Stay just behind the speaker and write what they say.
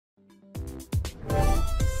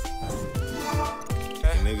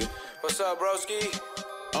What's up, broski?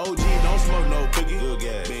 OG, don't smoke no cookie. Good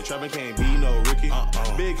gas. Been trapping, can't be no Ricky.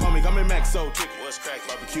 Big homie, coming back so ticky. What's crack?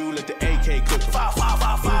 Barbecue, let the AK cook. Fire.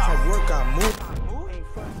 Type work, I move.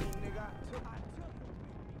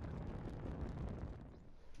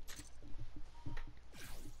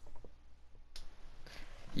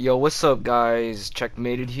 Yo, what's up, guys?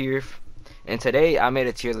 Checkmated here, and today I made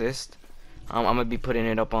a tier list. I'm gonna be putting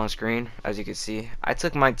it up on screen, as you can see. I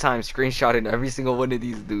took my time screenshotting every single one of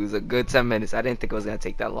these dudes, a good 10 minutes. I didn't think it was gonna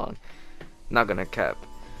take that long. Not gonna cap.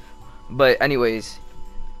 But anyways,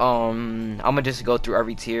 I'm gonna just go through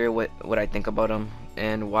every tier, what I think about them,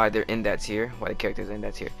 and why they're in that tier, why the characters are in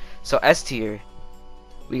that tier. So S tier,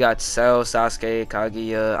 we got Cell, Sasuke,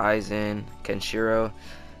 Kaguya, Aizen, Kenshiro,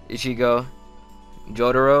 Ichigo,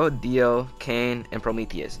 Jotaro, Dio, Kane, and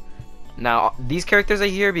Prometheus. Now, these characters are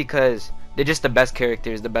here because they're just the best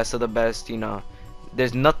characters, the best of the best, you know.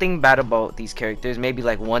 There's nothing bad about these characters, maybe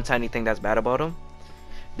like one tiny thing that's bad about them.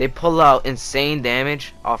 They pull out insane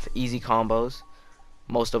damage off easy combos,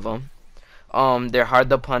 most of them. They're hard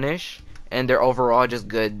to punish, and they're overall just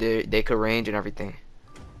good. They could range and everything.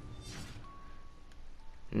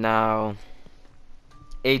 Now,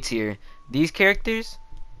 A tier. These characters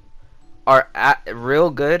are real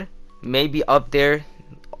good, maybe up there,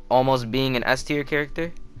 almost being an S tier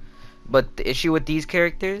character. But the issue with these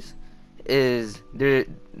characters is the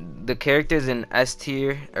characters in S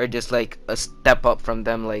tier are just like a step up from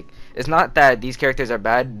them. Like, it's not that these characters are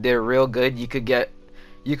bad, they're real good. You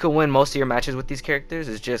could win most of your matches with these characters.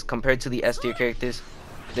 It's just compared to the S tier characters,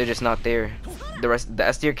 they're just not there. The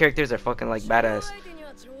S tier characters are fucking like badass.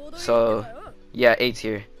 So yeah, A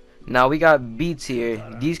tier. Now we got B tier.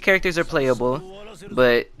 These characters are playable,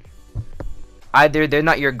 but either they're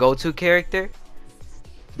not your go-to character,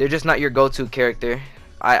 they're just not your go-to character.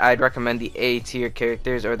 I'd recommend the A tier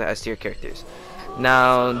characters or the S tier characters.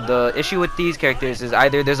 Now, the issue with these characters is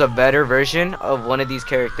either there's a better version of one of these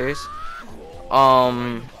characters.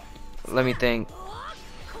 Let me think.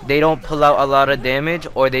 They don't pull out a lot of damage,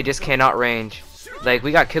 or they just cannot range. Like,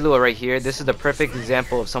 we got Killua right here. This is the perfect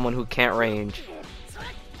example of someone who can't range.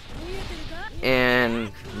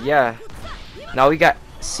 And yeah, now we got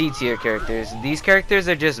C tier characters. These characters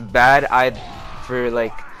are just bad.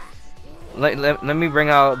 Let me bring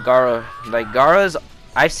out Gaara. Like, Gaara's,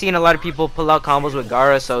 I've seen a lot of people pull out combos with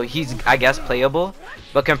Gaara, so he's, I guess, playable.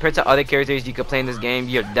 But compared to other characters you could play in this game,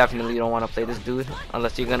 you definitely don't want to play this dude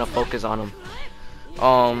unless you're gonna focus on him.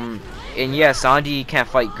 And yeah, Sanji can't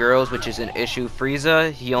fight girls, which is an issue.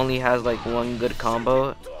 Frieza, he only has like one good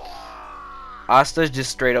combo. Asta's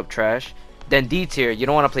just straight up trash. Then D tier, you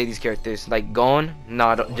don't want to play these characters. Like Gon,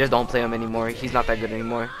 just don't play him anymore. He's not that good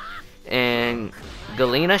anymore. And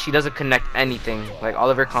Galena, she doesn't connect anything. Like, all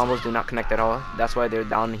of her combos do not connect at all. That's why they're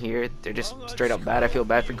down here. They're just straight up bad. I feel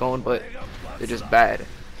bad for Gon, but they're just bad.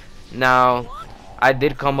 Now, I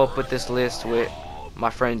did come up with this list with my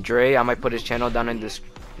friend Dre. I might put his channel down in the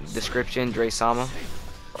description, Dre Sama.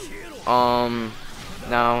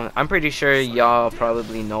 Now, I'm pretty sure y'all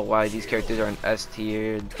probably know why these characters are in S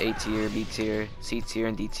tier, A tier, B tier, C tier,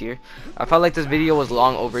 and D tier. I felt like this video was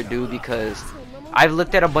long overdue because I've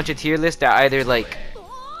looked at a bunch of tier lists that either like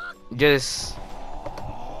just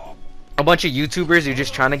a bunch of YouTubers who are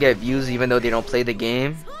just trying to get views even though they don't play the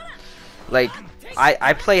game. Like,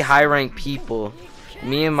 I play high ranked people.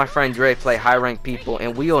 Me and my friend Dre play high ranked people,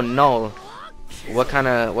 and we all know what kind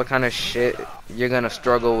of shit you're gonna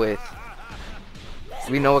struggle with.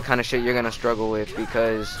 We know what kind of shit you're gonna struggle with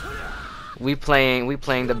because we playing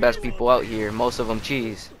the best people out here. Most of them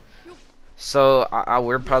cheese. So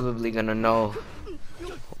we're probably gonna know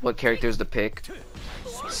what characters to pick.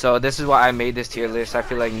 So this is why I made this tier list. I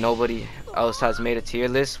feel like nobody else has made a tier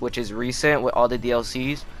list, which is recent with all the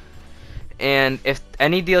DLCs. And if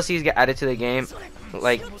any DLCs get added to the game,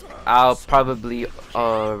 like, I'll probably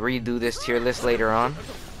redo this tier list later on.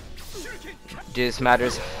 Just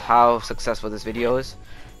matters how successful this video is.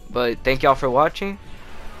 But thank y'all for watching,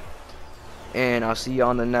 and I'll see y'all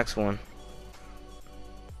on the next one.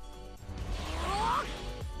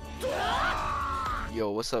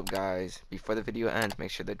 Yo, what's up, guys? Before the video ends, make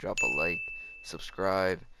sure to drop a like,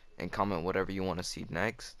 subscribe, and comment whatever you want to see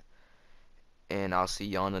next. And I'll see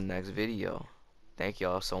y'all in the next video. Thank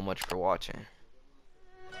y'all so much for watching.